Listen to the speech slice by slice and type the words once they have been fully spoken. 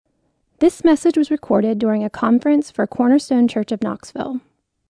This message was recorded during a conference for Cornerstone Church of Knoxville.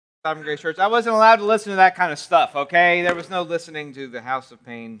 Sovereign Grace Church. I wasn't allowed to listen to that kind of stuff, okay? There was no listening to the House of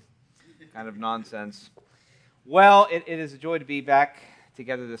Pain kind of nonsense. Well, it is a joy to be back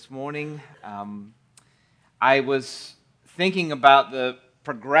together this morning. I was thinking about the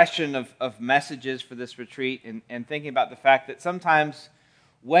progression of messages for this retreat and thinking about the fact that sometimes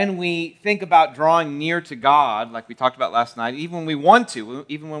when we think about drawing near to God, like we talked about last night, even when we want to,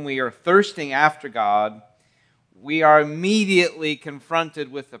 even when we are thirsting after God, we are immediately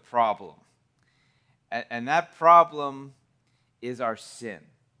confronted with a problem. And that problem is our sin.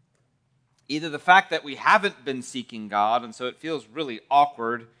 Either the fact that we haven't been seeking God, and so it feels really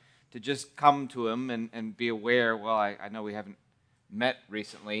awkward to just come to Him and be aware, well, I know we haven't met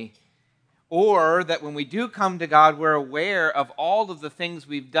recently, or that when we do come to God, we're aware of all of the things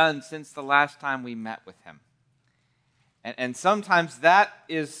we've done since the last time we met with Him. And sometimes that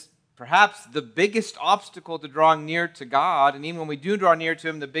is perhaps the biggest obstacle to drawing near to God, and even when we do draw near to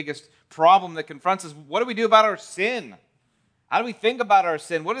Him, the biggest problem that confronts us, what do we do about our sin? How do we think about our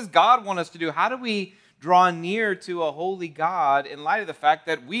sin? What does God want us to do? How do we draw near to a holy God in light of the fact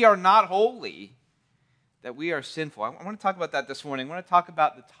that we are not holy, that we are sinful? I want to talk about that this morning. I want to talk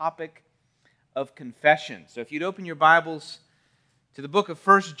about the topic of confession. So if you'd open your Bibles to the book of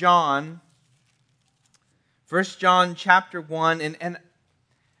 1 John chapter 1, and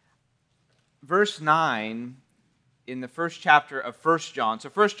verse 9 in the first chapter of 1 John. So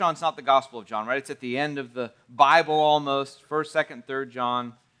 1 John's not the Gospel of John, right? It's at the end of the Bible almost. 1st, 2nd, 3rd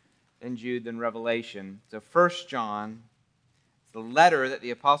John, then Jude, then Revelation. So 1 John is the letter that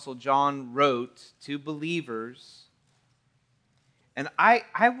the Apostle John wrote to believers. And I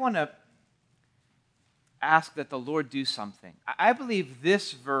want to ask that the Lord do something. I believe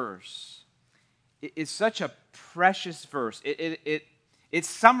this verse is such a precious verse. It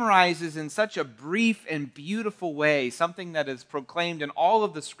summarizes in such a brief and beautiful way something that is proclaimed in all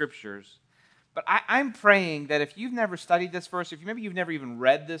of the Scriptures. But I'm praying that if you've never studied this verse, if maybe you've never even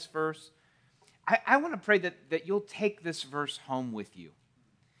read this verse, I want to pray that you'll take this verse home with you.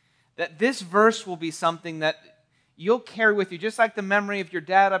 That this verse will be something that you'll carry with you, just like the memory of your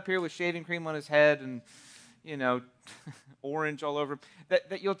dad up here with shaving cream on his head and, orange all over him.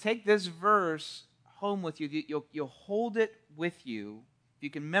 That you'll take this verse home with you. You'll hold it with you.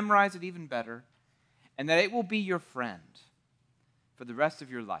 You can memorize it even better, and that it will be your friend for the rest of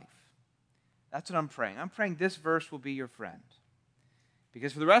your life. That's what I'm praying. I'm praying this verse will be your friend.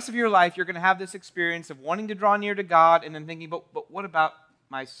 Because for the rest of your life, you're going to have this experience of wanting to draw near to God and then thinking, but what about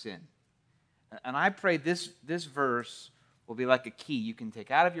my sin? And I pray this verse will be like a key you can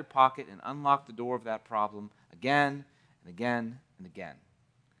take out of your pocket and unlock the door of that problem again and again and again.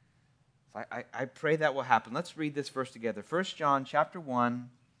 I pray that will happen. Let's read this verse together. 1 John chapter 1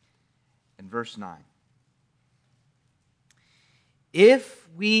 and verse 9. If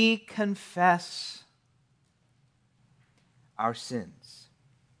we confess our sins,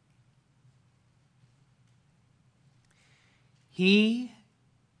 He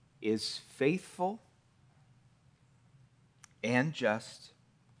is faithful and just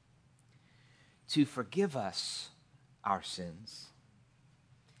to forgive us our sins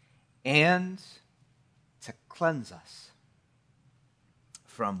and to cleanse us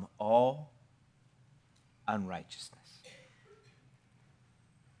from all unrighteousness.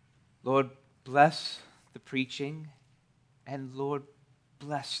 Lord, bless the preaching, and Lord,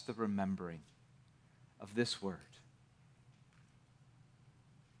 bless the remembering of this word.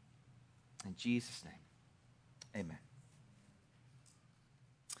 In Jesus' name, amen.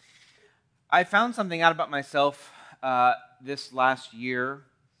 I found something out about myself this last year.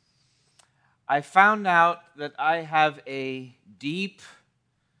 I found out that I have a deep,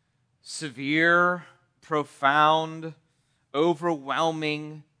 severe, profound,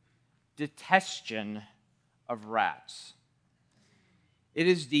 overwhelming detestation of rats. It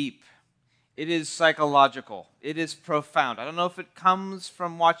is deep. It is psychological. It is profound. I don't know if it comes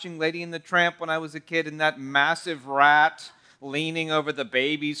from watching Lady and the Tramp when I was a kid and that massive rat leaning over the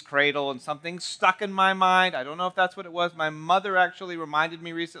baby's cradle and something stuck in my mind. I don't know if that's what it was. My mother actually reminded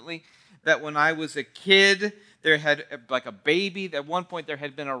me recently that when I was a kid, there had, like a baby, at one point there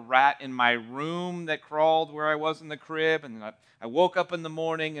had been a rat in my room that crawled where I was in the crib, and I woke up in the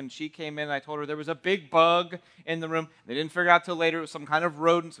morning and she came in and I told her there was a big bug in the room. They didn't figure out till later it was some kind of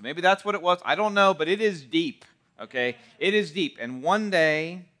rodent, so maybe that's what it was. I don't know, but it is deep, okay? It is deep. And one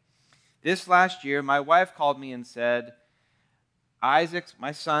day, this last year, my wife called me and said,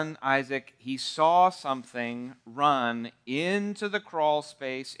 my son Isaac, he saw something run into the crawl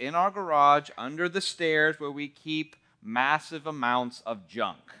space in our garage under the stairs where we keep massive amounts of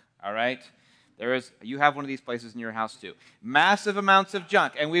junk. all right? You have one of these places in your house too. Massive amounts of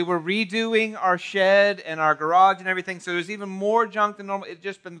junk. And we were redoing our shed and our garage and everything, so there's even more junk than normal. It's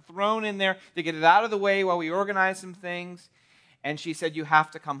just been thrown in there to get it out of the way while we organize some things. And she said, you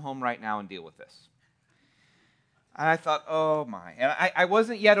have to come home right now and deal with this. And I thought, oh my. And I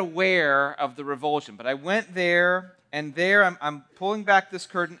wasn't yet aware of the revulsion, but I went there, and there I'm pulling back this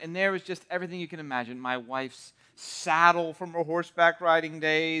curtain, and there was just everything you can imagine. My wife's saddle from her horseback riding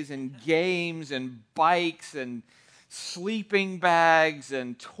days, and games, and bikes, and sleeping bags,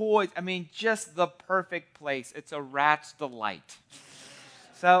 and toys. I mean, just the perfect place. It's a rat's delight.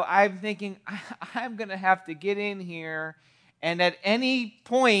 So I'm thinking, I'm going to have to get in here, and at any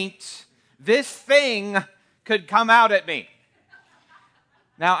point, this thing could come out at me.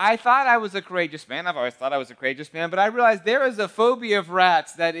 Now, I thought I was a courageous man. I've always thought I was a courageous man, but I realized there is a phobia of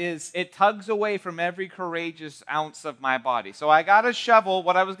rats that it tugs away from every courageous ounce of my body. So I got a shovel.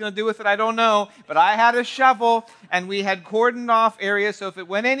 What I was going to do with it, I don't know, but I had a shovel, and we had cordoned off areas, so if it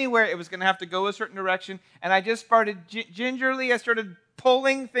went anywhere, it was going to have to go a certain direction, and I just started gingerly, I started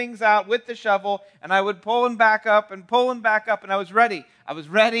pulling things out with the shovel, and I would pull them back up, and I was ready.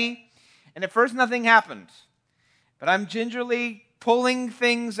 And at first nothing happened, but I'm gingerly pulling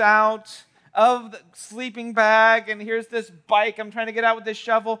things out of the sleeping bag, and here's this bike I'm trying to get out with this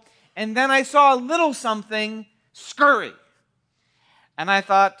shovel, and then I saw a little something scurry. And I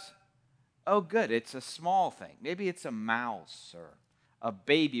thought, oh good, it's a small thing. Maybe it's a mouse or a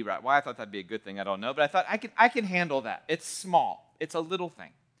baby rat. Why I thought that'd be a good thing, I don't know, but I thought I can handle that. It's small. It's a little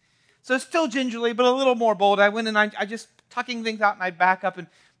thing. So still gingerly, but a little more bold, I went and I just tucking things out, and I back up, and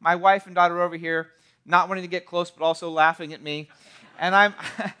my wife and daughter are over here, not wanting to get close, but also laughing at me. And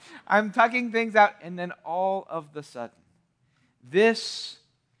I'm tucking things out, and then all of the sudden, this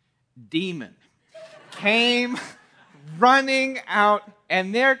demon came running out,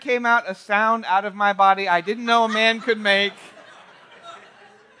 and there came out a sound out of my body I didn't know a man could make.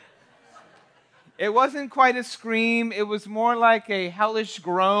 It wasn't quite a scream. It was more like a hellish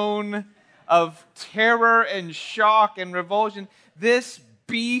groan of terror and shock and revulsion. This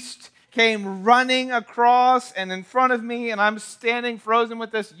beast came running across and in front of me, and I'm standing frozen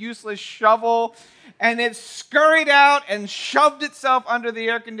with this useless shovel, and it scurried out and shoved itself under the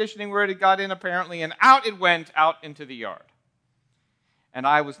air conditioning where it had got in apparently, and out it went out into the yard. And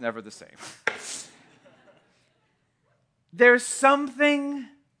I was never the same. There's something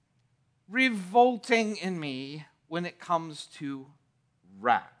revolting in me when it comes to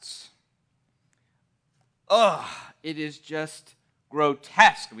rats. It is just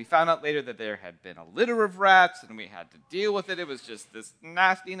grotesque. We found out later that there had been a litter of rats, and we had to deal with it. It was just this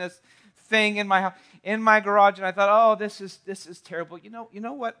nastiness thing in my house, in my garage, and I thought, oh, this is terrible. You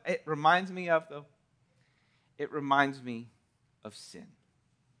know what it reminds me of, though? It reminds me of sin.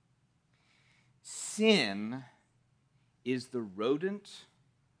 Sin is the rodent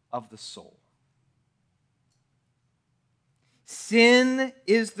of the soul. Sin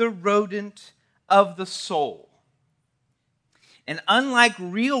is the rodent of the soul. And unlike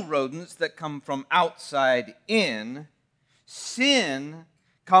real rodents that come from outside in, sin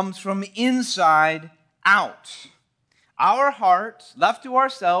comes from inside out. Our heart, left to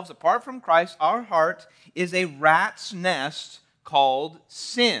ourselves, apart from Christ, our heart is a rat's nest called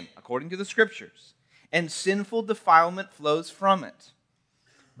sin, according to the Scriptures. And sinful defilement flows from it.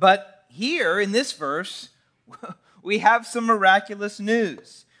 But here in this verse, we have some miraculous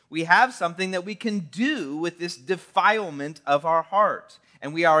news. We have something that we can do with this defilement of our heart.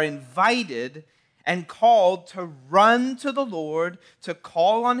 And we are invited and called to run to the Lord, to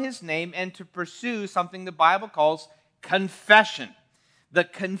call on His name, and to pursue something the Bible calls confession. The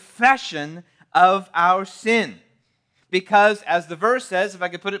confession of our sin. Because, as the verse says, if I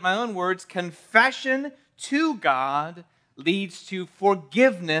could put it in my own words, confession to God leads to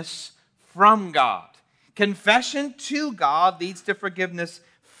forgiveness from God. Confession to God leads to forgiveness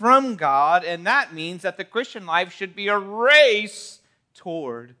from God, and that means that the Christian life should be a race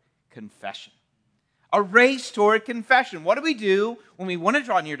toward confession. A race toward confession. What do we do when we want to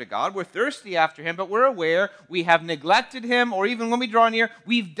draw near to God? We're thirsty after Him, but we're aware we have neglected Him, or even when we draw near,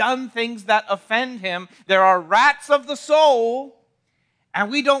 we've done things that offend Him. There are rats of the soul, and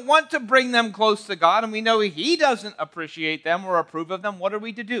we don't want to bring them close to God, and we know He doesn't appreciate them or approve of them. What are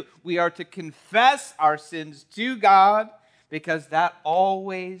we to do? We are to confess our sins to God, because that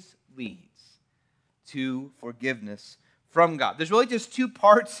always leads to forgiveness from God. There's really just two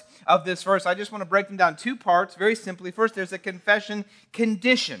parts of this verse. I just want to break them down. Two parts, very simply. First, there's a confession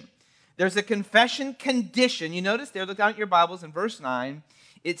condition. There's a confession condition. You notice there, look down at your Bibles in verse 9.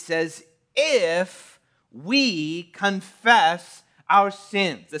 It says, if we confess our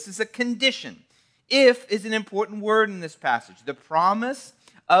sins. This is a condition. If is an important word in this passage. The promise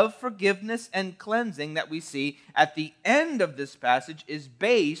of forgiveness and cleansing that we see at the end of this passage is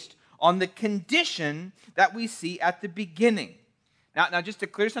based on the condition that we see at the beginning. Now, just to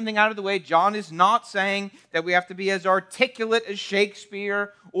clear something out of the way, John is not saying that we have to be as articulate as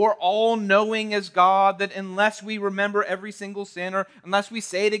Shakespeare or all-knowing as God, that unless we remember every single sin or unless we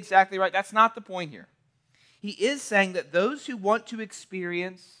say it exactly right. That's not the point here. He is saying that those who want to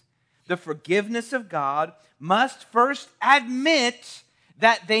experience the forgiveness of God must first admit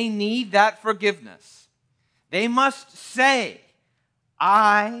that they need that forgiveness. They must say,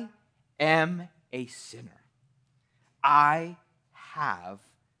 I am a sinner. I have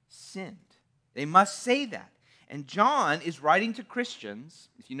sinned. They must say that. And John is writing to Christians,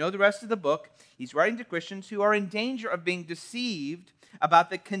 if you know the rest of the book, he's writing to Christians who are in danger of being deceived about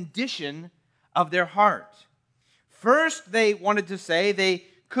the condition of their heart. First, they wanted to say they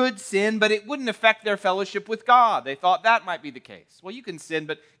could sin, but it wouldn't affect their fellowship with God. They thought that might be the case. Well, you can sin,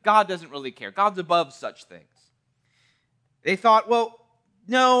 but God doesn't really care. God's above such things. They thought, well,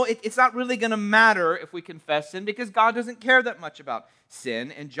 no, it's not really going to matter if we confess sin because God doesn't care that much about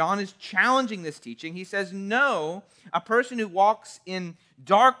sin. And John is challenging this teaching. He says, no, a person who walks in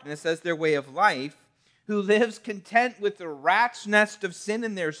darkness as their way of life, who lives content with the rat's nest of sin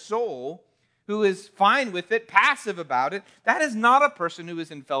in their soul, who is fine with it, passive about it, that is not a person who is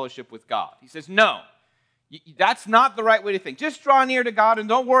in fellowship with God. He says, no, that's not the right way to think. Just draw near to God and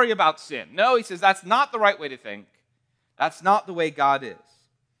don't worry about sin. No, he says, that's not the right way to think. That's not the way God is.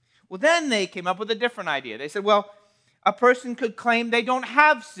 Well, then they came up with a different idea. They said, well, a person could claim they don't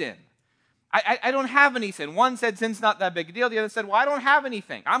have sin. I don't have any sin. One said sin's not that big a deal. The other said, well, I don't have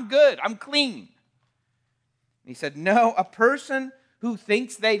anything. I'm good. I'm clean. He said, no, a person who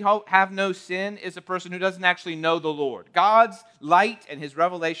thinks they have no sin is a person who doesn't actually know the Lord. God's light and his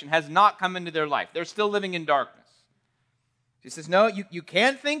revelation has not come into their life. They're still living in darkness. He says, no, you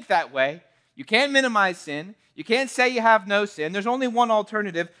can't think that way. You can't minimize sin. You can't say you have no sin. There's only one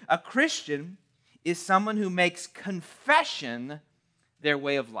alternative. A Christian is someone who makes confession their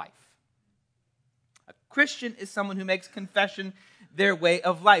way of life. A Christian is someone who makes confession their way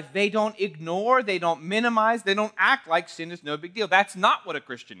of life. They don't ignore, they don't minimize, they don't act like sin is no big deal. That's not what a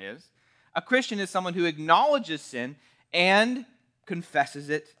Christian is. A Christian is someone who acknowledges sin and confesses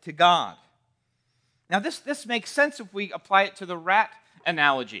it to God. Now this makes sense if we apply it to the rat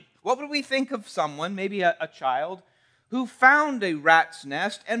analogy. What would we think of someone, maybe a child, who found a rat's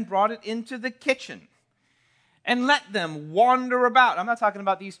nest and brought it into the kitchen and let them wander about? I'm not talking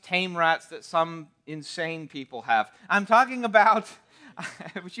about these tame rats that some insane people have. I'm talking about,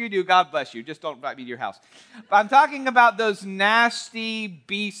 which you do, God bless you, just don't invite me to your house. But I'm talking about those nasty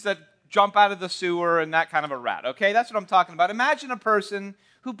beasts that jump out of the sewer and that kind of a rat, okay? That's what I'm talking about. Imagine a person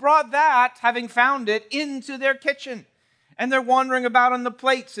who brought that, having found it, into their kitchen. And they're wandering about on the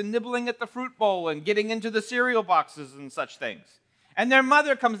plates and nibbling at the fruit bowl and getting into the cereal boxes and such things. And their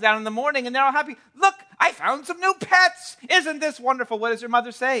mother comes down in the morning and they're all happy. Look, I found some new pets. Isn't this wonderful? What does your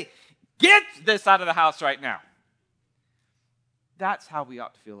mother say? Get this out of the house right now. That's how we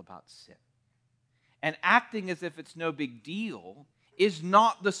ought to feel about sin. And acting as if it's no big deal is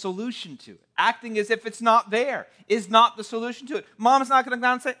not the solution to it. Acting as if it's not there is not the solution to it. Mom's not going to go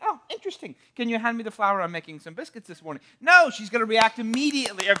down and say, oh, interesting. Can you hand me the flour? I'm making some biscuits this morning. No, she's going to react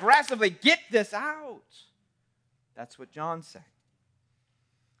immediately, aggressively. Get this out. That's what John's saying.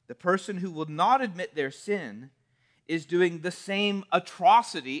 The person who will not admit their sin is doing the same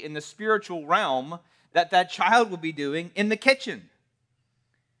atrocity in the spiritual realm that child will be doing in the kitchen.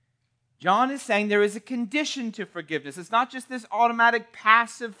 John is saying there is a condition to forgiveness. It's not just this automatic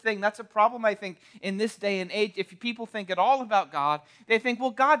passive thing. That's a problem, I think, in this day and age. If people think at all about God, they think,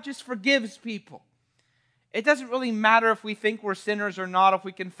 well, God just forgives people. It doesn't really matter if we think we're sinners or not, if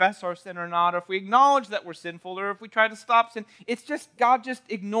we confess our sin or not, or if we acknowledge that we're sinful, or if we try to stop sin. It's just, God just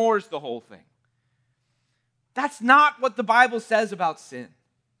ignores the whole thing. That's not what the Bible says about sin.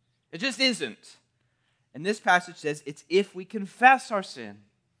 It just isn't. And this passage says it's if we confess our sin,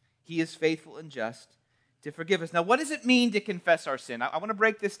 He is faithful and just to forgive us. Now, what does it mean to confess our sin? I want to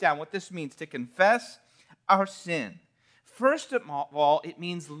break this down, what this means to confess our sin. First of all, it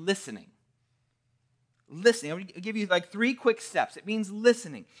means listening. Listening. I'm going to give you like 3 quick steps. It means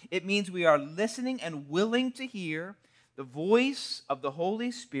listening. It means we are listening and willing to hear the voice of the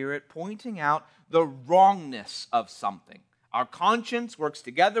Holy Spirit pointing out the wrongness of something. Our conscience works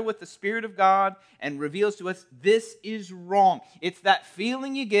together with the Spirit of God and reveals to us this is wrong. It's that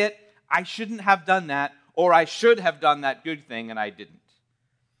feeling you get, I shouldn't have done that, or I should have done that good thing and I didn't.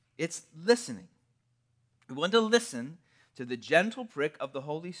 It's listening. We want to listen to the gentle prick of the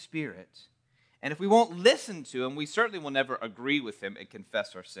Holy Spirit. And if we won't listen to him, we certainly will never agree with him and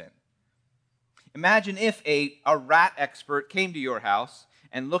confess our sin. Imagine if a rat expert came to your house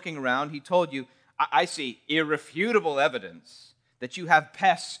and looking around, he told you, I see irrefutable evidence that you have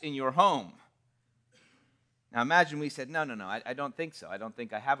pests in your home. Now imagine we said, no, I don't think so. I don't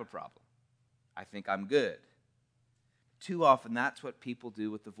think I have a problem. I think I'm good. Too often that's what people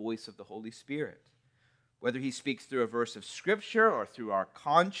do with the voice of the Holy Spirit. Whether he speaks through a verse of Scripture or through our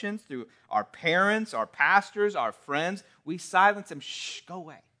conscience, through our parents, our pastors, our friends, we silence him. Shh, go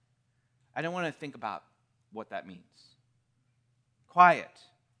away. I don't want to think about what that means. Quiet.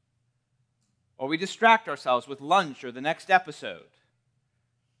 Or we distract ourselves with lunch or the next episode.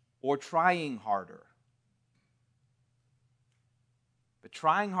 Or trying harder. But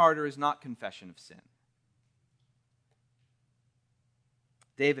trying harder is not confession of sin.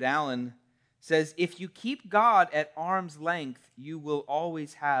 David Allen says, if you keep God at arm's length, you will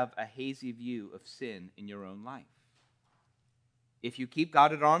always have a hazy view of sin in your own life. If you keep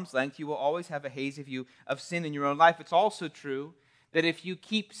God at arm's length, you will always have a hazy view of sin in your own life. It's also true that if you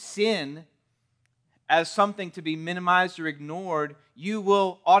keep sin as something to be minimized or ignored, you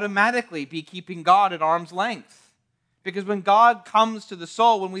will automatically be keeping God at arm's length. Because when God comes to the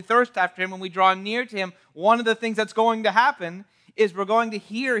soul, when we thirst after him, when we draw near to him, one of the things that's going to happen is we're going to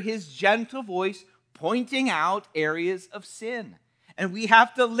hear his gentle voice pointing out areas of sin. And we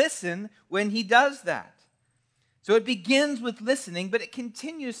have to listen when he does that. So it begins with listening, but it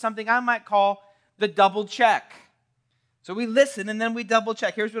continues something I might call the double check. So we listen and then we double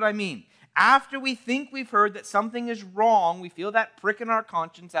check. Here's what I mean. After we think we've heard that something is wrong, we feel that prick in our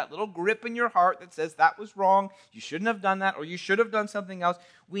conscience, that little grip in your heart that says that was wrong, you shouldn't have done that, or you should have done something else.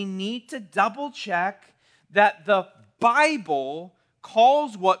 We need to double check that the Bible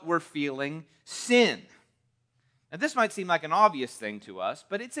calls what we're feeling sin. Now, this might seem like an obvious thing to us,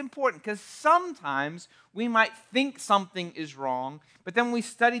 but it's important because sometimes we might think something is wrong, but then when we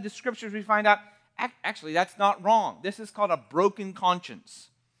study the Scriptures, we find out, actually, that's not wrong. This is called a broken conscience.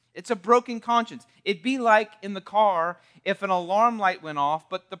 It's a broken conscience. It'd be like in the car if an alarm light went off,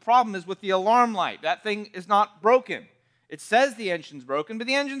 but the problem is with the alarm light. That thing is not broken. It says the engine's broken, but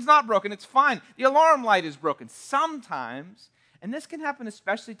the engine's not broken. It's fine. The alarm light is broken. Sometimes, and this can happen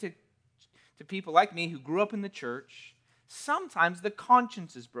especially to people like me who grew up in the church, sometimes the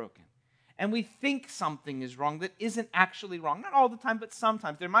conscience is broken. And we think something is wrong that isn't actually wrong. Not all the time, but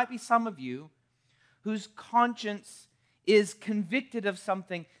sometimes. There might be some of you whose conscience is convicted of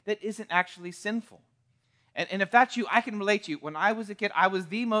something that isn't actually sinful. And if that's you, I can relate to you. When I was a kid, I was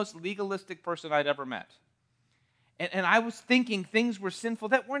the most legalistic person I'd ever met. And I was thinking things were sinful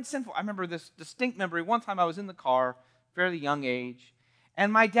that weren't sinful. I remember this distinct memory. One time I was in the car, fairly young age,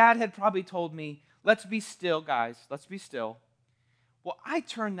 and my dad had probably told me, let's be still, guys, let's be still. Well, I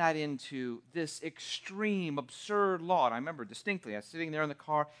turned that into this extreme, absurd law. And I remember distinctly, I was sitting there in the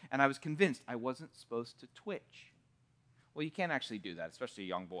car, and I was convinced I wasn't supposed to twitch. Well, you can't actually do that, especially a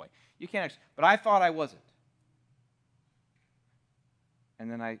young boy. You can't actually, but I thought I wasn't. And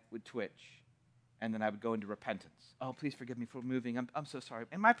then I would twitch, and then I would go into repentance. Oh, please forgive me for moving. I'm so sorry.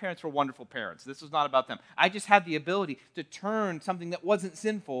 And my parents were wonderful parents. This was not about them. I just had the ability to turn something that wasn't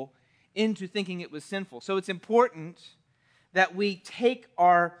sinful into thinking it was sinful. So it's important that we take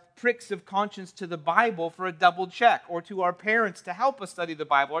our pricks of conscience to the Bible for a double check, or to our parents to help us study the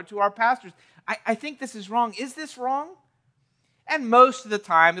Bible, or to our pastors. I think this is wrong. Is this wrong? And most of the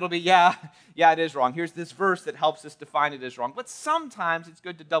time, it'll be, yeah, it is wrong. Here's this verse that helps us define it as wrong. But sometimes it's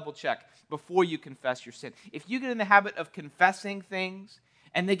good to double check before you confess your sin. If you get in the habit of confessing things,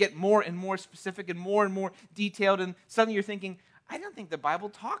 and they get more and more specific and more detailed, and suddenly you're thinking, I don't think the Bible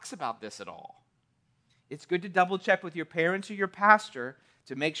talks about this at all. It's good to double check with your parents or your pastor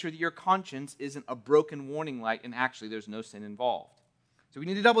to make sure that your conscience isn't a broken warning light and actually there's no sin involved. So we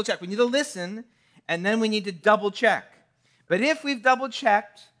need to double check. We need to listen, and then we need to double check. But if we've double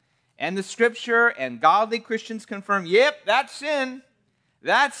checked, and the Scripture and godly Christians confirm, yep, that's sin.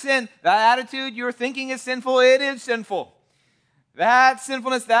 That's sin. That attitude you're thinking is sinful, it is sinful. That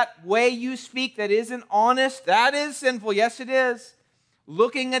sinfulness, that way you speak that isn't honest, that is sinful. Yes, it is.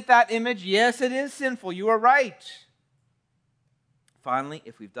 Looking at that image, yes, it is sinful. You are right. Finally,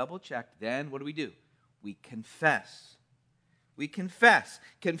 if we've double checked, then what do? We confess. We confess.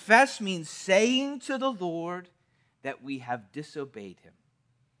 Confess means saying to the Lord that we have disobeyed him,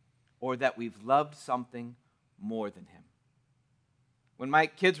 or that we've loved something more than him. When my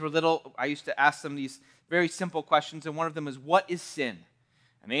kids were little, I used to ask them these very simple questions, and one of them is, what is sin?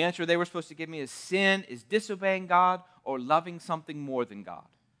 And the answer they were supposed to give me is, sin is disobeying God or loving something more than God.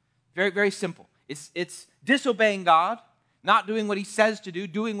 Very, very simple. It's disobeying God, not doing what he says to do,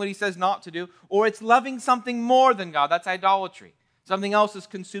 doing what he says not to do, or it's loving something more than God. That's idolatry. Something else is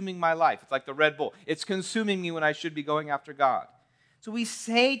consuming my life. It's like the Red Bull. It's consuming me when I should be going after God. So we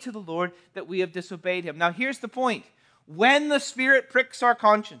say to the Lord that we have disobeyed him. Now here's the point. When the Spirit pricks our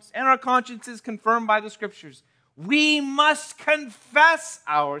conscience, and our conscience is confirmed by the Scriptures, we must confess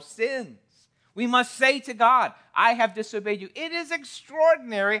our sins. We must say to God, I have disobeyed you. It is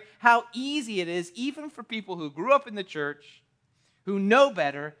extraordinary how easy it is, even for people who grew up in the church, who know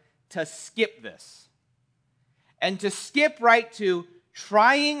better, to skip this. And to skip right to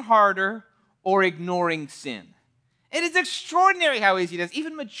trying harder or ignoring sin. It is extraordinary how easy it is.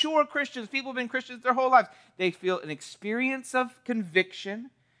 Even mature Christians, people who have been Christians their whole lives, they feel an experience of conviction.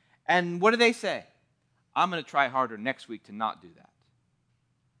 And what do they say? I'm going to try harder next week to not do that.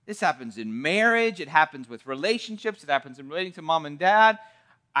 This happens in marriage. It happens with relationships. It happens in relating to mom and dad.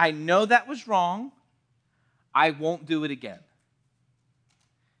 I know that was wrong. I won't do it again.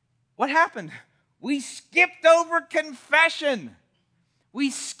 What happened? We skipped over confession. We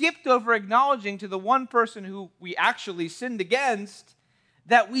skipped over acknowledging to the one person who we actually sinned against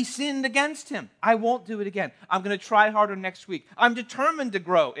that we sinned against him. I won't do it again. I'm going to try harder next week. I'm determined to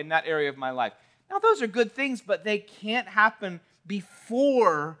grow in that area of my life. Now, those are good things, but they can't happen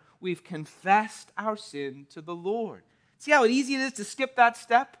before we've confessed our sin to the Lord. See how easy it is to skip that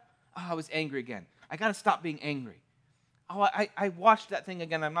step? Oh, I was angry again. I got to stop being angry. Oh, I watched that thing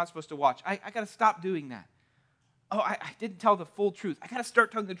again I'm not supposed to watch. I got to stop doing that. Oh, I didn't tell the full truth. I got to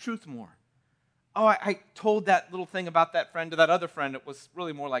start telling the truth more. Oh, I told that little thing about that friend to that other friend. It was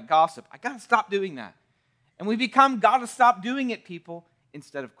really more like gossip. I got to stop doing that. And we become got to stop doing it people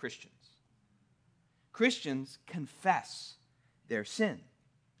instead of Christians. Christians confess their sin.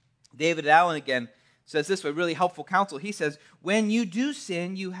 David Allen again says this way, really helpful counsel. He says, when you do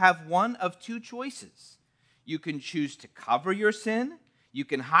sin, you have one of two choices. You can choose to cover your sin. You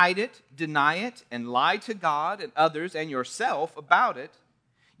can hide it, deny it, and lie to God and others and yourself about it.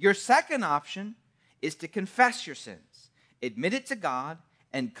 Your second option is to confess your sins, admit it to God,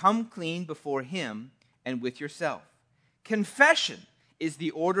 and come clean before him and with yourself. Confession is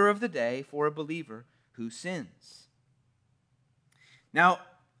the order of the day for a believer who sins. Now,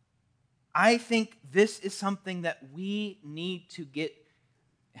 I think this is something that we need to get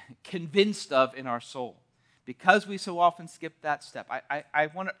convinced of in our soul because we so often skip that step. I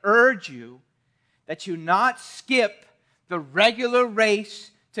want to urge you that you not skip the regular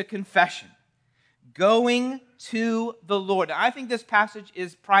race to confession, going to the Lord. Now, I think this passage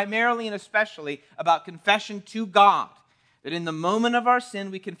is primarily and especially about confession to God, that in the moment of our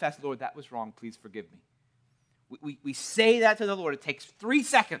sin we confess, Lord, that was wrong, please forgive me. We say that to the Lord. It takes 3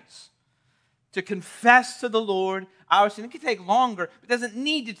 seconds to confess to the Lord our sin. It can take longer, but it doesn't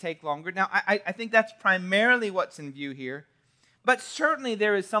need to take longer. Now, I think that's primarily what's in view here. But certainly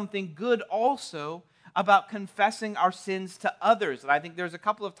there is something good also about confessing our sins to others. And I think there's a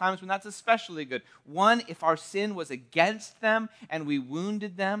couple of times when that's especially good. One, if our sin was against them and we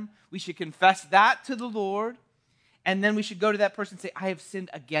wounded them, we should confess that to the Lord. And then we should go to that person and say, I have sinned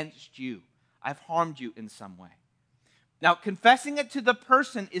against you. I've harmed you in some way. Now, confessing it to the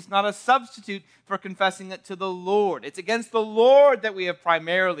person is not a substitute for confessing it to the Lord. It's against the Lord that we have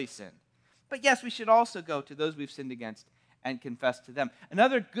primarily sinned. But yes, we should also go to those we've sinned against and confess to them.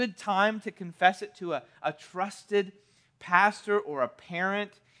 Another good time to confess it to a trusted pastor or a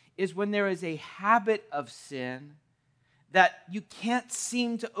parent is when there is a habit of sin that you can't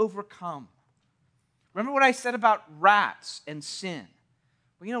seem to overcome. Remember what I said about rats and sin?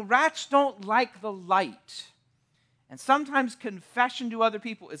 Well, rats don't like the light. And sometimes confession to other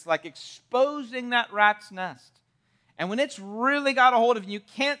people is like exposing that rat's nest. And when it's really got a hold of you, you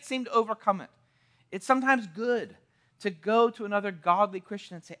can't seem to overcome it. It's sometimes good to go to another godly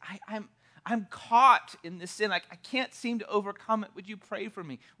Christian and say, I'm caught in this sin. I can't seem to overcome it. Would you pray for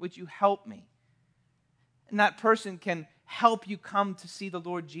me? Would you help me? And that person can help you come to see the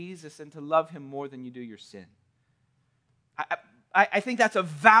Lord Jesus and to love him more than you do your sin. I think that's a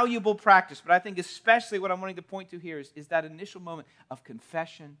valuable practice, but I think especially what I'm wanting to point to here is that initial moment of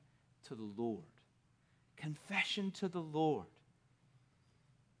confession to the Lord. Confession to the Lord.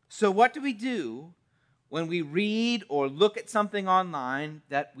 So what do we do when we read or look at something online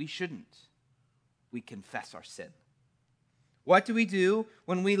that we shouldn't? We confess our sin. What do we do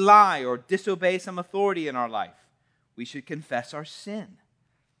when we lie or disobey some authority in our life? We should confess our sin.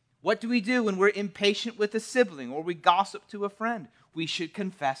 What do we do when we're impatient with a sibling or we gossip to a friend? We should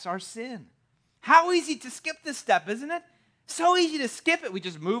confess our sin. How easy to skip this step, isn't it? So easy to skip it. We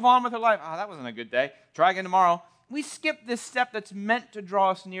just move on with our life. Oh, that wasn't a good day. Try again tomorrow. We skip this step that's meant to draw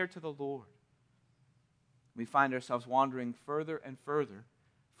us near to the Lord. We find ourselves wandering further and further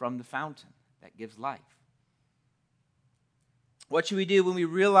from the fountain that gives life. What should we do when we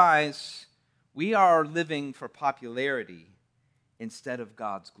realize we are living for popularity instead of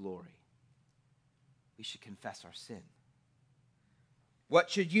God's glory? We should confess our sin.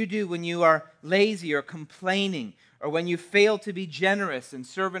 What should you do when you are lazy or complaining, or when you fail to be generous and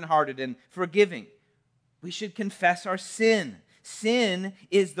servant-hearted and forgiving? We should confess our sin. Sin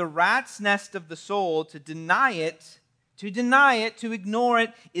is the rat's nest of the soul. To deny it, to ignore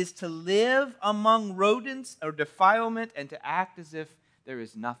it, is to live among rodents or defilement and to act as if there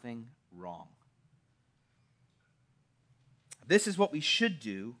is nothing wrong. This is what we should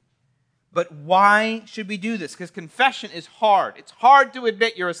do. But why should we do this? Because confession is hard. It's hard to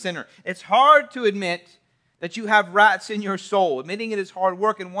admit you're a sinner. It's hard to admit that you have rats in your soul. Admitting it is hard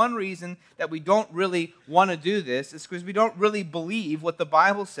work. And one reason that we don't really want to do this is because we don't really believe what the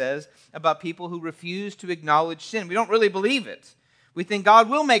Bible says about people who refuse to acknowledge sin. We don't really believe it. We think God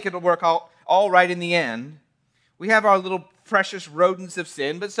will make it work all right in the end. We have our little precious rodents of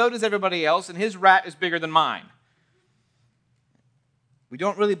sin, but so does everybody else, and his rat is bigger than mine. We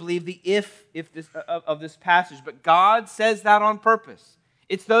don't really believe the if of this passage, but God says that on purpose.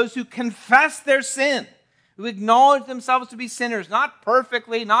 It's those who confess their sin, who acknowledge themselves to be sinners, not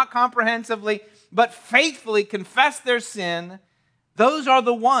perfectly, not comprehensively, but faithfully confess their sin. Those are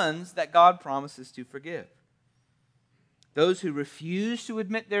the ones that God promises to forgive. Those who refuse to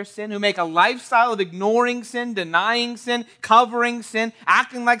admit their sin, who make a lifestyle of ignoring sin, denying sin, covering sin,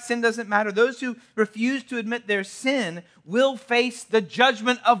 acting like sin doesn't matter. Those who refuse to admit their sin will face the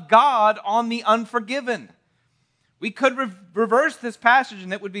judgment of God on the unforgiven. We could reverse this passage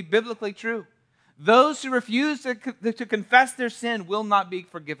and it would be biblically true. Those who refuse to confess their sin will not be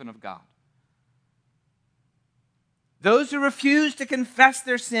forgiven of God. Those who refuse to confess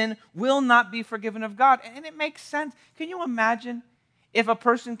their sin will not be forgiven of God. And it makes sense. Can you imagine if a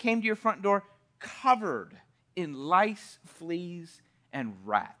person came to your front door covered in lice, fleas, and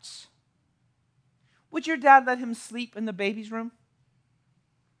rats? Would your dad let him sleep in the baby's room?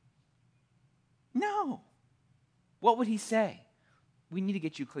 No. What would he say? We need to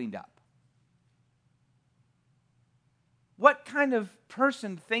get you cleaned up. What kind of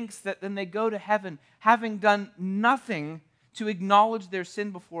person thinks that then they go to heaven having done nothing to acknowledge their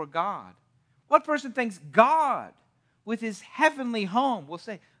sin before God? What person thinks God, with his heavenly home, will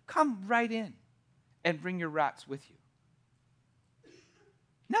say, come right in and bring your rats with you?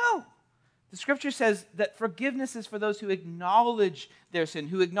 No. The scripture says that forgiveness is for those who acknowledge their sin,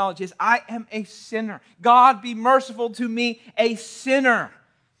 who acknowledge, yes, I am a sinner. God, be merciful to me, a sinner.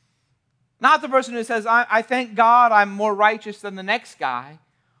 Not the person who says, I thank God I'm more righteous than the next guy.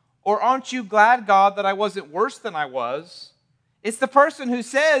 Or aren't you glad, God, that I wasn't worse than I was? It's the person who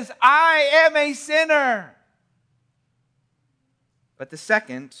says, I am a sinner. But the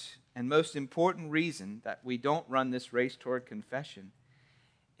second and most important reason that we don't run this race toward confession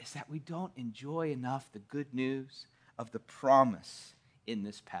is that we don't enjoy enough the good news of the promise in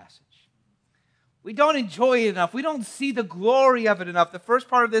this passage. We don't enjoy it enough. We don't see the glory of it enough. The first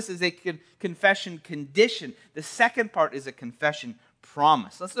part of this is a confession condition. The second part is a confession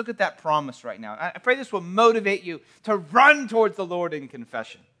promise. Let's look at that promise right now. I pray this will motivate you to run towards the Lord in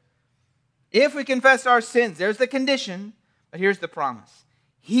confession. If we confess our sins, there's the condition, but here's the promise.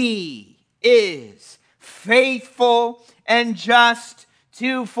 He is faithful and just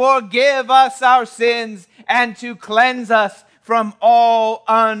to forgive us our sins and to cleanse us from all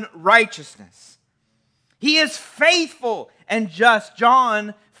unrighteousness. He is faithful and just.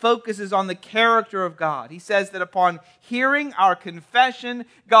 John focuses on the character of God. He says that upon hearing our confession,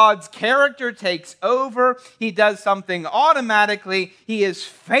 God's character takes over. He does something automatically. He is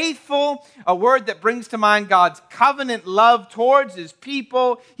faithful, a word that brings to mind God's covenant love towards his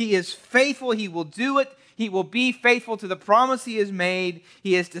people. He is faithful. He will do it. He will be faithful to the promise he has made.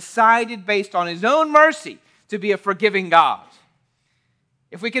 He has decided based on his own mercy to be a forgiving God.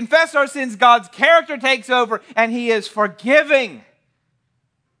 If we confess our sins, God's character takes over and he is forgiving.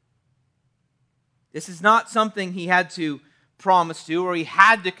 This is not something he had to promise to or he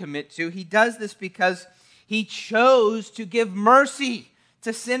had to commit to. He does this because he chose to give mercy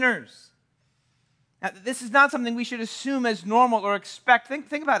to sinners. Now, this is not something we should assume as normal or expect.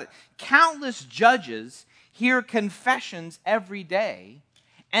 Think about it. Countless judges hear confessions every day,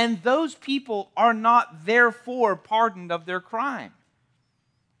 and those people are not therefore pardoned of their crime.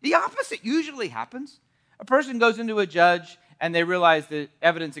 The opposite usually happens. A person goes into a judge and they realize the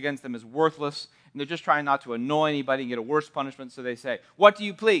evidence against them is worthless and they're just trying not to annoy anybody and get a worse punishment, so they say, what do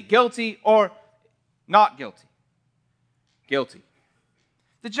you plead, guilty or not guilty? Guilty.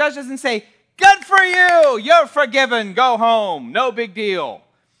 The judge doesn't say, Good for you. You're forgiven. Go home. No big deal.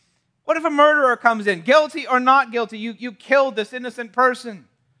 What if a murderer comes in? Guilty or not guilty? You killed this innocent person.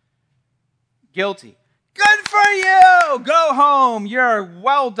 Guilty. Good for you. Go home. You're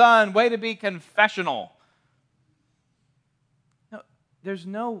well done. Way to be confessional. No, there's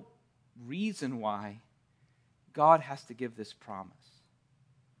no reason why God has to give this promise.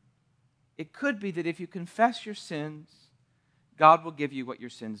 It could be that if you confess your sins, God will give you what your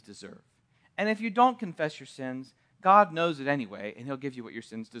sins deserve. And if you don't confess your sins, God knows it anyway, and He'll give you what your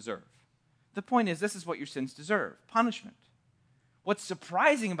sins deserve. The point is, this is what your sins deserve: punishment. What's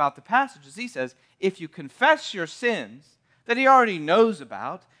surprising about the passage is He says, if you confess your sins that He already knows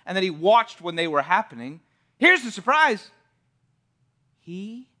about and that He watched when they were happening, here's the surprise: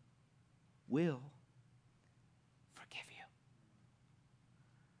 He will forgive you.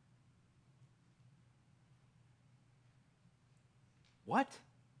 What?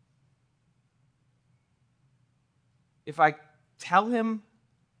 If I tell Him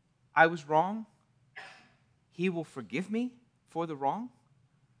I was wrong, He will forgive me for the wrong?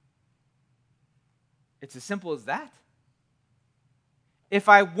 It's as simple as that. If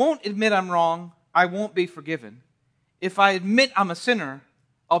I won't admit I'm wrong, I won't be forgiven. If I admit I'm a sinner,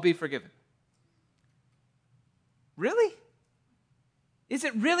 I'll be forgiven. Really? Is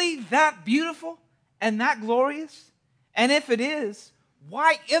it really that beautiful and that glorious? And if it is,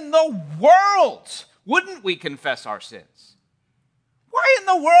 why in the world wouldn't we confess our sins? Why in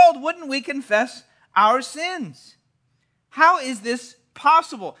the world wouldn't we confess our sins? How is this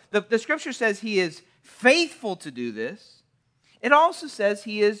possible? The scripture says He is faithful to do this. It also says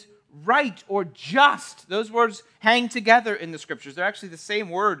He is right or just. Those words hang together in the scriptures. They're actually the same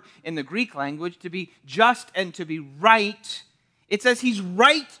word in the Greek language, to be just and to be right. It says He's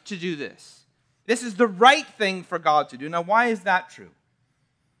right to do this. This is the right thing for God to do. Now, why is that true?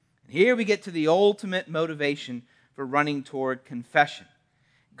 Here we get to the ultimate motivation for running toward confession.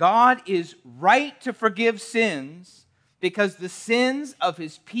 God is right to forgive sins because the sins of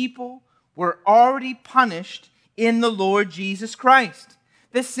His people were already punished in the Lord Jesus Christ.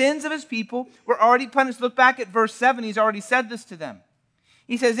 The sins of His people were already punished. Look back at verse 7. He's already said this to them.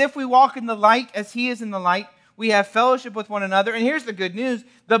 He says, if we walk in the light as He is in the light, we have fellowship with one another. And here's the good news: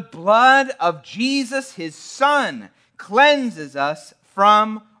 the blood of Jesus, His Son, cleanses us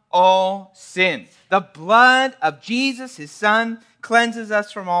from all sin. The blood of Jesus, His Son, cleanses us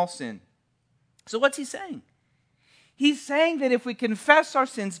from all sin. So what's He saying? He's saying that if we confess our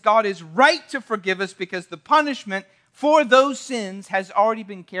sins, God is right to forgive us because the punishment for those sins has already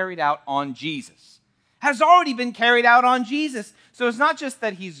been carried out on Jesus. Has already been carried out on Jesus. So it's not just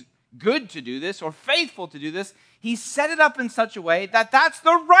that He's good to do this or faithful to do this. He set it up in such a way that that's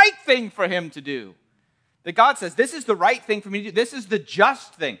the right thing for Him to do. That God says, this is the right thing for me to do. This is the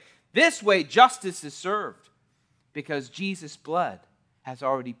just thing. This way justice is served because Jesus' blood has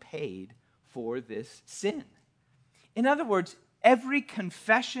already paid for this sin. In other words, every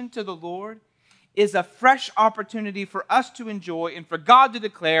confession to the Lord is a fresh opportunity for us to enjoy and for God to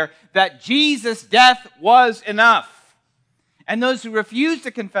declare that Jesus' death was enough. And those who refuse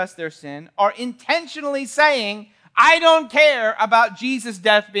to confess their sin are intentionally saying, I don't care about Jesus'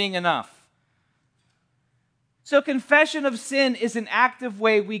 death being enough. So confession of sin is an active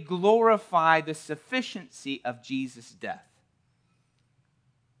way we glorify the sufficiency of Jesus' death.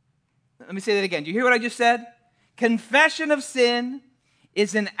 Let me say that again. Do you hear what I just said? Confession of sin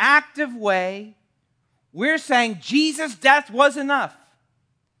is an active way we're saying Jesus' death was enough.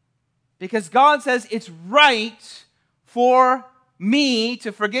 Because God says it's right for me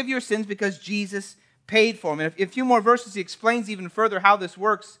to forgive your sins because Jesus paid for them. And in a few more verses, He explains even further how this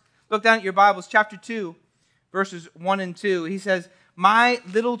works. Look down at your Bibles, chapter 2. Verses 1 and 2, He says, my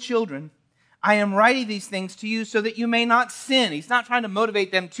little children, I am writing these things to you so that you may not sin. He's not trying to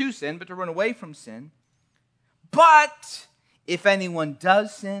motivate them to sin, but to run away from sin. But if anyone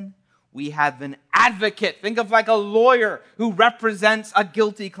does sin, we have an advocate. Think of like a lawyer who represents a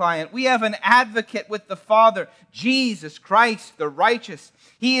guilty client. We have an advocate with the Father, Jesus Christ, the righteous.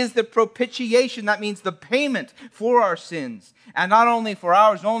 He is the propitiation. That means the payment for our sins. And not only for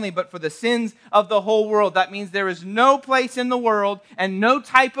ours only, but for the sins of the whole world. That means there is no place in the world and no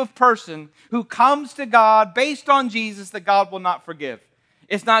type of person who comes to God based on Jesus that God will not forgive.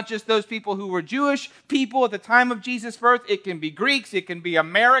 It's not just those people who were Jewish people at the time of Jesus' birth. It can be Greeks, it can be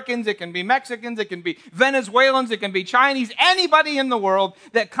Americans, it can be Mexicans, it can be Venezuelans, it can be Chinese. Anybody in the world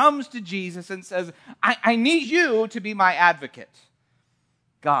that comes to Jesus and says, I need you to be my advocate.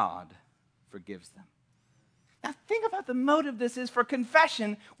 God forgives them. Now think about the motive this is for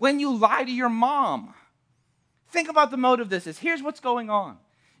confession when you lie to your mom. Think about the motive this is. Here's what's going on.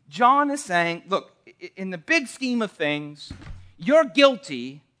 John is saying, look, in the big scheme of things, you're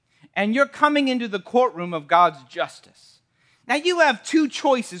guilty and you're coming into the courtroom of God's justice. Now, you have two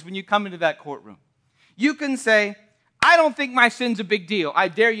choices when you come into that courtroom. You can say, I don't think my sin's a big deal. I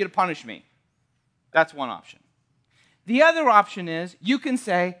dare you to punish me. That's one option. The other option is you can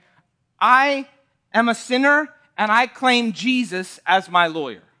say, I am a sinner and I claim Jesus as my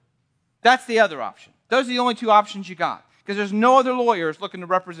lawyer. That's the other option. Those are the only two options you got, because there's no other lawyers looking to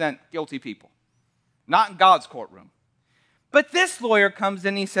represent guilty people. Not in God's courtroom. But this lawyer comes in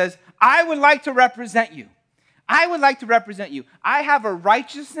and he says, I would like to represent you. I would like to represent you. I have a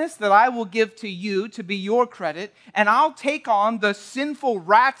righteousness that I will give to you to be your credit, and I'll take on the sinful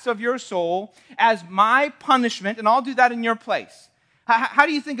wraths of your soul as my punishment, and I'll do that in your place. How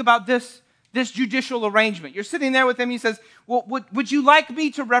do you think about this judicial arrangement? You're sitting there with him, he says, well, would you like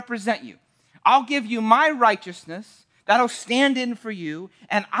me to represent you? I'll give you my righteousness that'll stand in for you,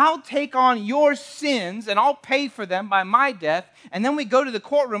 and I'll take on your sins, and I'll pay for them by my death. And then we go to the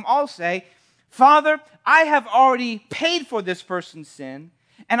courtroom, I'll say, Father, I have already paid for this person's sin,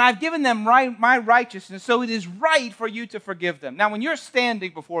 and I've given them my righteousness, so it is right for you to forgive them. Now, when you're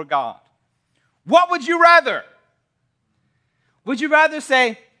standing before God, what would you rather? Would you rather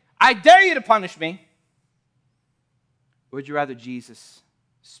say, I dare you to punish me? Or would you rather Jesus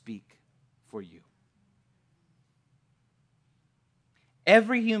speak for you?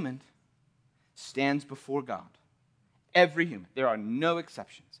 Every human stands before God. Every human. There are no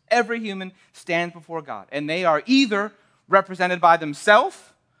exceptions. Every human stands before God. And they are either represented by themselves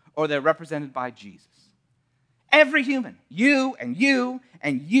or they're represented by Jesus. Every human. You and you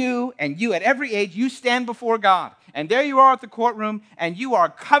and you and you. At every age, you stand before God. And there you are at the courtroom, and you are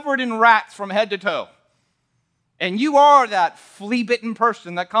covered in rats from head to toe. And you are that flea-bitten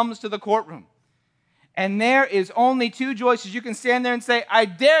person that comes to the courtroom. And there is only two choices. You can stand there and say, I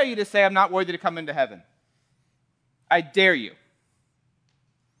dare you to say I'm not worthy to come into heaven. I dare you.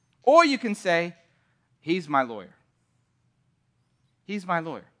 Or you can say, he's my lawyer. He's my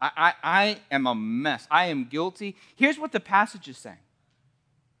lawyer. I am a mess. I am guilty. Here's what the passage is saying.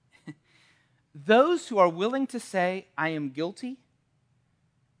 Those who are willing to say, I am guilty,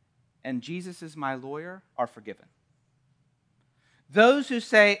 and Jesus is my lawyer, are forgiven. Those who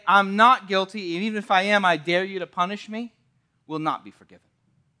say, I'm not guilty, and even if I am, I dare you to punish me, will not be forgiven.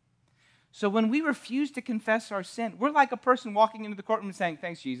 So when we refuse to confess our sin, we're like a person walking into the courtroom and saying,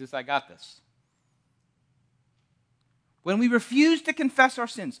 thanks, Jesus, I got this. When we refuse to confess our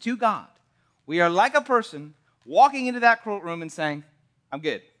sins to God, we are like a person walking into that courtroom and saying, I'm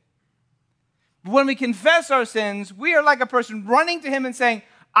good. But when we confess our sins, we are like a person running to him and saying,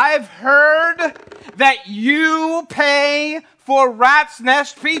 I've heard that you pay for rat's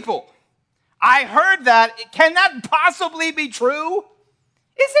nest people. I heard that. Can that possibly be true?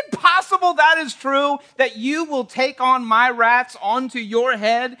 Is it possible that is true, that you will take on my rats onto your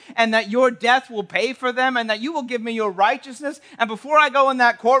head and that your death will pay for them and that you will give me your righteousness, and before I go in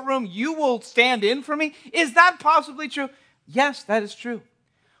that courtroom, you will stand in for me? Is that possibly true? Yes, that is true.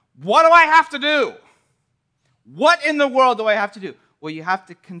 What do I have to do? What in the world do I have to do? Well, you have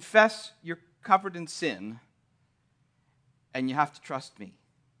to confess you're covered in sin, and you have to trust me.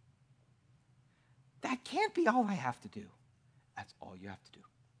 That can't be all I have to do. That's all you have to do.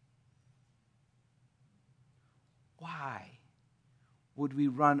 Why would we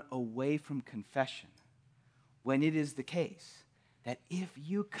run away from confession when it is the case that if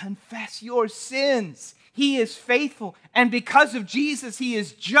you confess your sins, he is faithful, and because of Jesus, he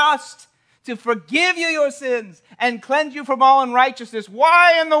is just to forgive you your sins and cleanse you from all unrighteousness?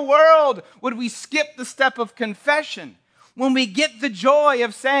 Why in the world would we skip the step of confession when we get the joy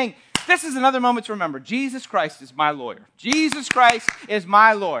of saying, this is another moment to remember, Jesus Christ is my lawyer. Jesus Christ is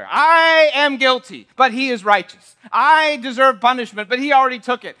my lawyer. I am guilty, but he is righteous. I deserve punishment, but he already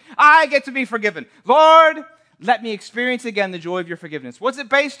took it. I get to be forgiven. Lord, let me experience again the joy of your forgiveness. What's it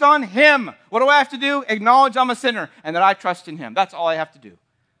based on? Him. What do I have to do? Acknowledge I'm a sinner and that I trust in him. That's all I have to do.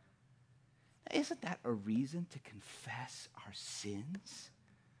 Isn't that a reason to confess our sins?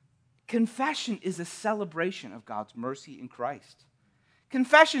 Confession is a celebration of God's mercy in Christ.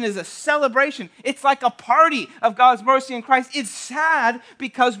 Confession is a celebration. It's like a party of God's mercy in Christ. It's sad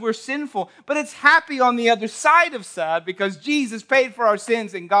because we're sinful, but it's happy on the other side of sad because Jesus paid for our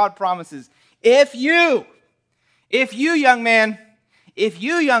sins, and God promises, if you young man, if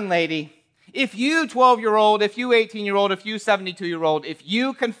you young lady, if you 12-year-old, if you 18-year-old, if you 72-year-old, if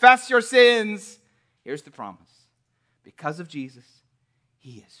you confess your sins, here's the promise. Because of Jesus,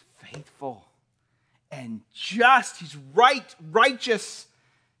 he is faithful and just. He's righteous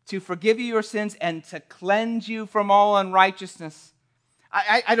to forgive you your sins and to cleanse you from all unrighteousness.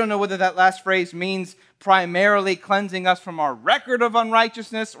 I don't know whether that last phrase means primarily cleansing us from our record of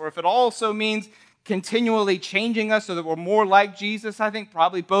unrighteousness, or if it also means continually changing us so that we're more like Jesus. I think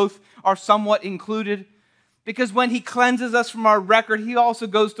probably both are somewhat included. Because when he cleanses us from our record, he also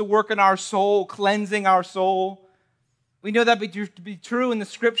goes to work in our soul, cleansing our soul. We know that to be true in the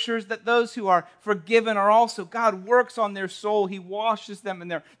scriptures, that those who are forgiven are also, God works on their soul. He washes them in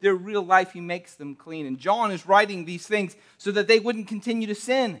their real life. He makes them clean. And John is writing these things so that they wouldn't continue to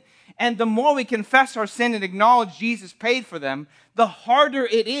sin. And the more we confess our sin and acknowledge Jesus paid for them, the harder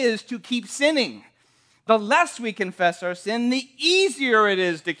it is to keep sinning. The less we confess our sin, the easier it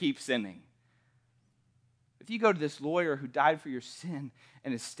is to keep sinning. If you go to this lawyer who died for your sin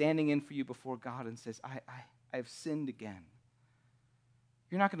and is standing in for you before God and says, I have sinned again,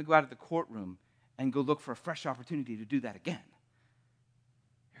 you're not going to go out of the courtroom and go look for a fresh opportunity to do that again.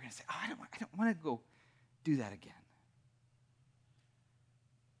 You're going to say, I don't want to go do that again.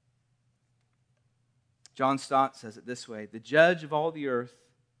 John Stott says it this way: the judge of all the earth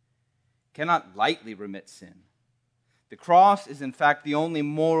cannot lightly remit sin. The cross is in fact the only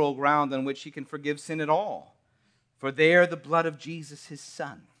moral ground on which he can forgive sin at all. For there the blood of Jesus, his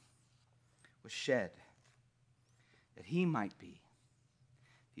Son, was shed, that he might be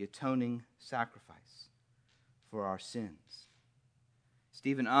the atoning sacrifice for our sins.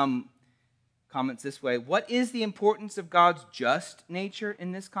 Stephen comments this way: what is the importance of God's just nature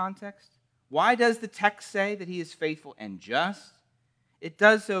in this context? Why does the text say that he is faithful and just? It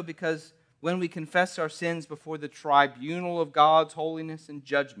does so because when we confess our sins before the tribunal of God's holiness and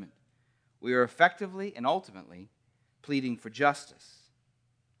judgment, we are effectively and ultimately pleading for justice.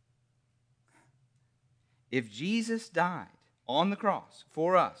 If Jesus died on the cross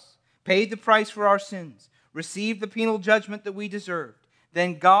for us, paid the price for our sins, received the penal judgment that we deserved,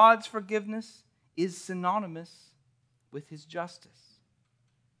 then God's forgiveness is synonymous with his justice.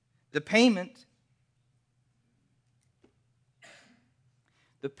 The payment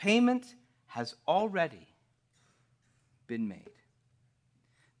has already been made.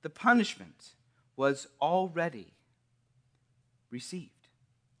 The punishment was already received.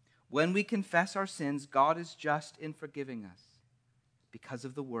 When we confess our sins, God is just in forgiving us because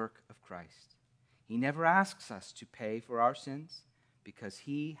of the work of Christ. He never asks us to pay for our sins because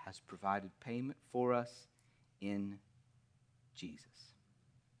he has provided payment for us in Jesus.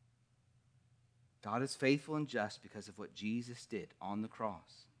 God is faithful and just because of what Jesus did on the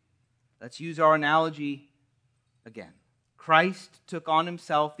cross. Let's use our analogy again. Christ took on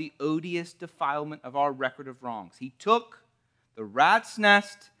himself the odious defilement of our record of wrongs. He took the rat's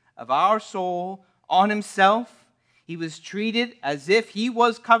nest of our soul on himself. He was treated as if he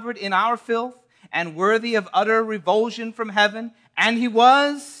was covered in our filth and worthy of utter revulsion from heaven, and he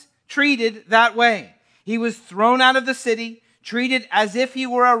was treated that way. He was thrown out of the city, treated as if he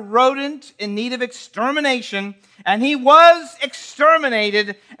were a rodent in need of extermination, and he was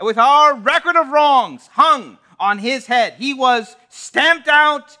exterminated with our record of wrongs hung on his head. He was stamped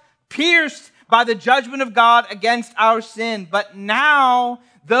out, pierced by the judgment of God against our sin. But now,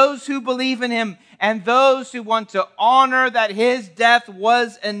 those who believe in him and those who want to honor that his death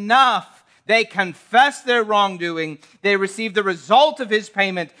was enough, they confess their wrongdoing. They receive the result of his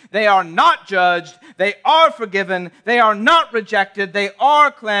payment. They are not judged. They are forgiven. They are not rejected. They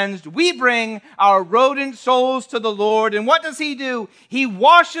are cleansed. We bring our rodent souls to the Lord. And what does he do? He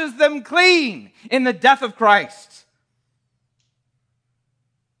washes them clean in the death of Christ.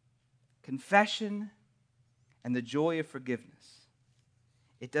 Confession and the joy of forgiveness.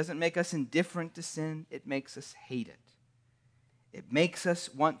 It doesn't make us indifferent to sin. It makes us hate it. It makes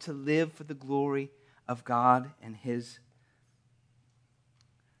us want to live for the glory of God, and his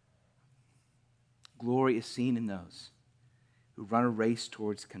glory is seen in those who run a race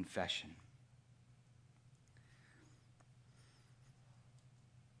towards confession.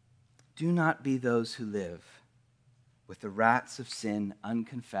 Do not be those who live with the rats of sin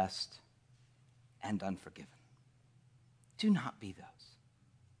unconfessed and unforgiven. Do not be those.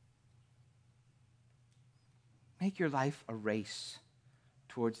 Make your life a race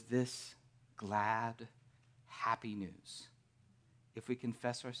towards this glad, happy news. If we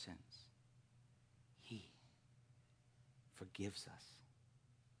confess our sins, he forgives us.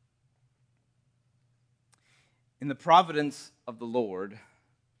 In the providence of the Lord,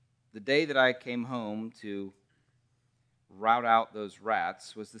 the day that I came home to rout out those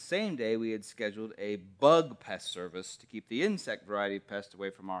rats was the same day we had scheduled a bug pest service to keep the insect variety of pest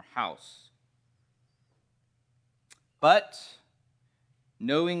away from our house. But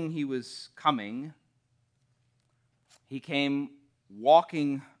knowing he was coming, he came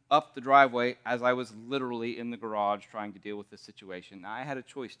walking up the driveway as I was literally in the garage trying to deal with this situation. Now, I had a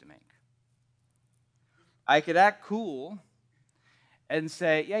choice to make. I could act cool and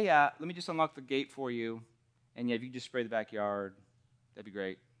say, yeah, let me just unlock the gate for you. And yeah, if you could just spray the backyard, that'd be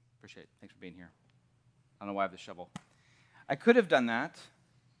great. Appreciate it. Thanks for being here. I don't know why I have the shovel. I could have done that.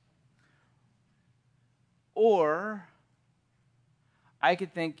 Or I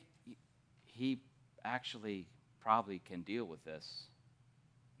could think, he actually probably can deal with this,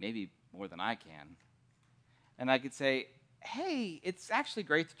 maybe more than I can. And I could say, hey, it's actually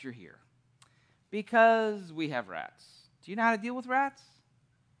great that you're here because we have rats. Do you know how to deal with rats?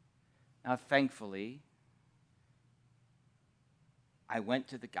 Now, thankfully, I went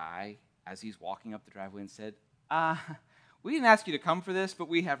to the guy as he's walking up the driveway and said, we didn't ask you to come for this, but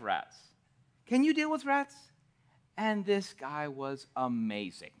we have rats. Can you deal with rats? And this guy was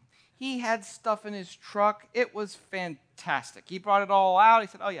amazing. He had stuff in his truck. It was fantastic. He brought it all out. He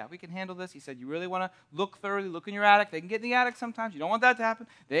said, oh, yeah, we can handle this. He said, you really want to look thoroughly, look in your attic. They can get in the attic sometimes. You don't want that to happen.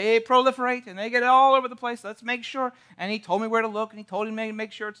 They proliferate, and they get all over the place. Let's make sure. And he told me where to look, and he told me to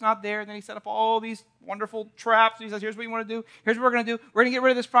make sure it's not there. And then he set up all these wonderful traps. And he says, here's what you want to do. Here's what we're going to do. We're going to get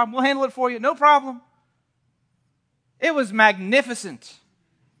rid of this problem. We'll handle it for you. No problem. It was magnificent.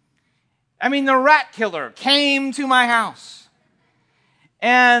 I mean, the rat killer came to my house.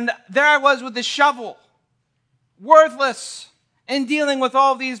 And there I was with the shovel, worthless, and dealing with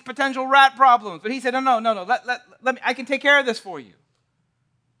all these potential rat problems. But he said, no, let me, I can take care of this for you.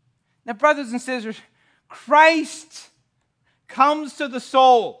 Now, brothers and sisters, Christ comes to the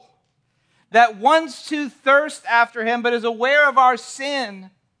soul that wants to thirst after him, but is aware of our sin.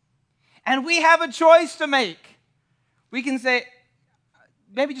 And we have a choice to make. We can say,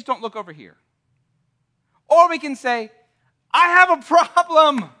 maybe just don't look over here. Or we can say, I have a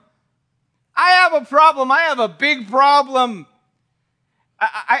problem. I have a big problem.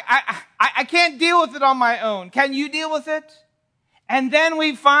 I can't deal with it on my own. Can you deal with it? And then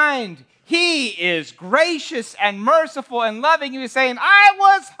we find he is gracious and merciful and loving. He was saying, I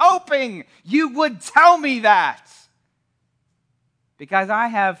was hoping you would tell me that. Because I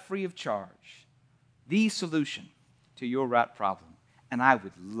have free of charge the solution to your rat problem. And I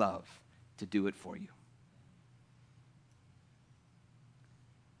would love to do it for you.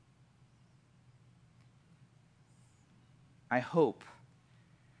 I hope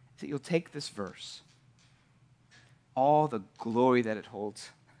that you'll take this verse, all the glory that it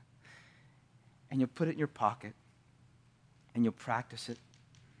holds, and you'll put it in your pocket, and you'll practice it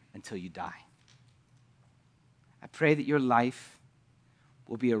until you die. I pray that your life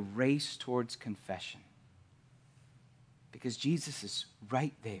will be a race towards confession, because Jesus is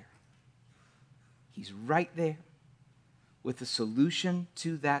right there. He's right there with the solution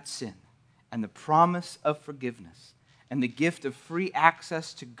to that sin and the promise of forgiveness and the gift of free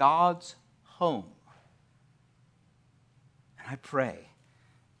access to God's home. And I pray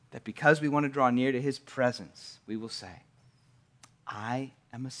that because we want to draw near to his presence, we will say, I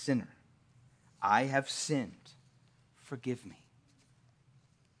am a sinner. I have sinned. Forgive me.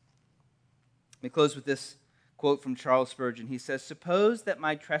 Let me close with this quote from Charles Spurgeon. He says, suppose that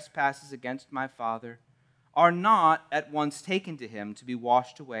my trespasses against my Father are not at once taken to him to be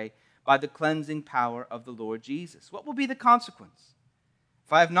washed away by the cleansing power of the Lord Jesus. What will be the consequence?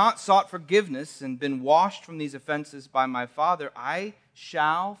 If I have not sought forgiveness and been washed from these offenses by my Father, I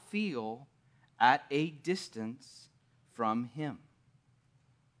shall feel at a distance from him.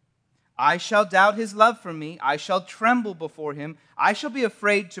 I shall doubt his love for me. I shall tremble before him. I shall be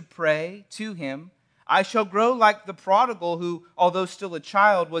afraid to pray to him. I shall grow like the prodigal who, although still a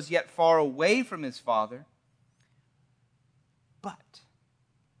child, was yet far away from his father. But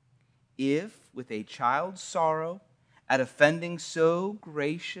if, with a child's sorrow at offending so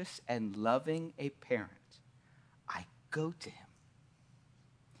gracious and loving a parent, I go to him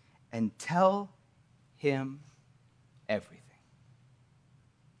and tell him everything,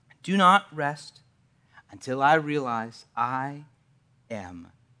 do not rest until I realize I am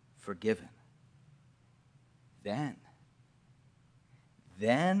forgiven. Then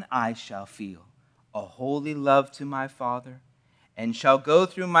I shall feel a holy love to my Father and shall go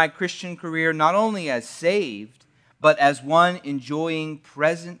through my Christian career not only as saved, but as one enjoying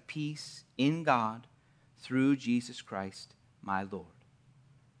present peace in God through Jesus Christ, my Lord.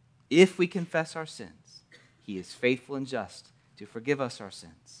 If we confess our sins, he is faithful and just to forgive us our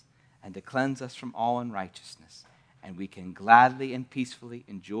sins and to cleanse us from all unrighteousness. And we can gladly and peacefully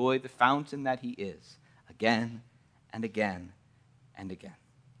enjoy the fountain that he is again and again and again.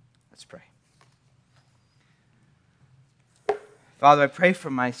 Let's pray. Father, I pray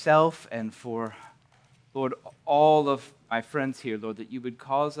for myself and for, Lord, all of my friends here, Lord, that you would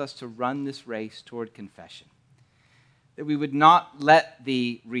cause us to run this race toward confession. That we would not let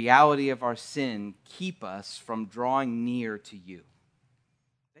the reality of our sin keep us from drawing near to you.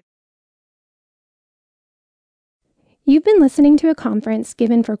 You've been listening to a conference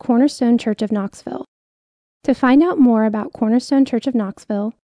given for Cornerstone Church of Knoxville. To find out more about Cornerstone Church of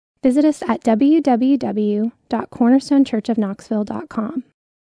Knoxville, visit us at www.cornerstonechurchofknoxville.com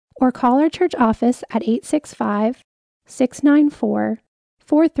or call our church office at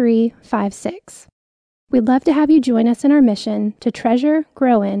 865-694-4356. We'd love to have you join us in our mission to treasure,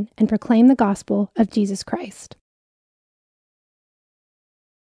 grow in, and proclaim the gospel of Jesus Christ.